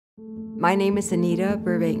My name is Anita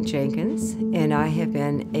Burbank Jenkins, and I have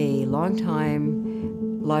been a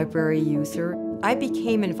longtime library user. I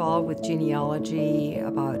became involved with genealogy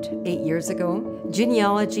about 8 years ago.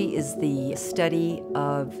 Genealogy is the study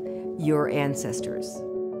of your ancestors.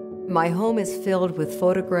 My home is filled with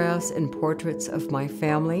photographs and portraits of my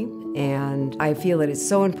family, and I feel that it's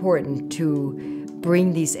so important to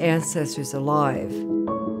bring these ancestors alive.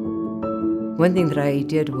 One thing that I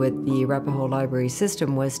did with the Arapahoe library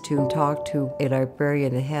system was to talk to a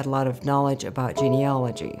librarian that had a lot of knowledge about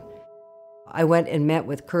genealogy. I went and met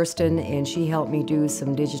with Kirsten, and she helped me do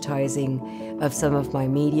some digitizing of some of my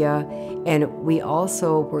media, and we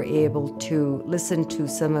also were able to listen to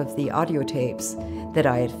some of the audio tapes that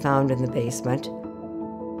I had found in the basement.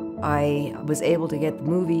 I was able to get the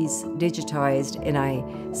movies digitized, and I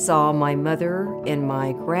saw my mother and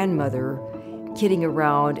my grandmother kidding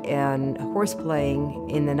around and horseplaying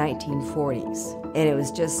in the 1940s. And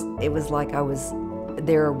it was like I was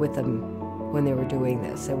there with them when they were doing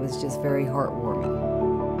this. It was just very heartwarming.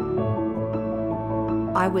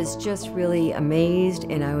 I was just really amazed,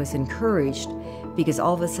 and I was encouraged because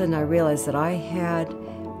all of a sudden I realized that I had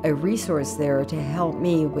a resource there to help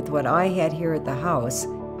me with what I had here at the house.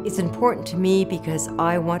 It's important to me because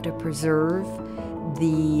I want to preserve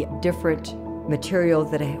the different material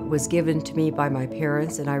that was given to me by my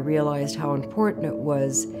parents, and I realized how important it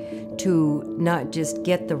was to not just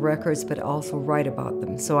get the records but also write about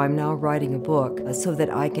them. So I'm now writing a book so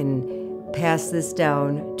that I can pass this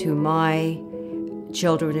down to my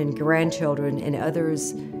children and grandchildren and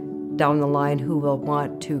others down the line who will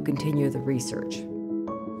want to continue the research.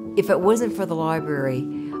 If it wasn't for the library,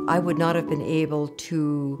 I would not have been able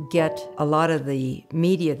to get a lot of the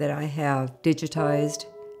media that I have digitized,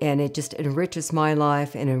 and it just enriches my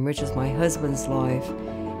life and enriches my husband's life,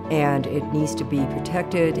 and it needs to be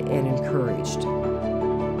protected and encouraged.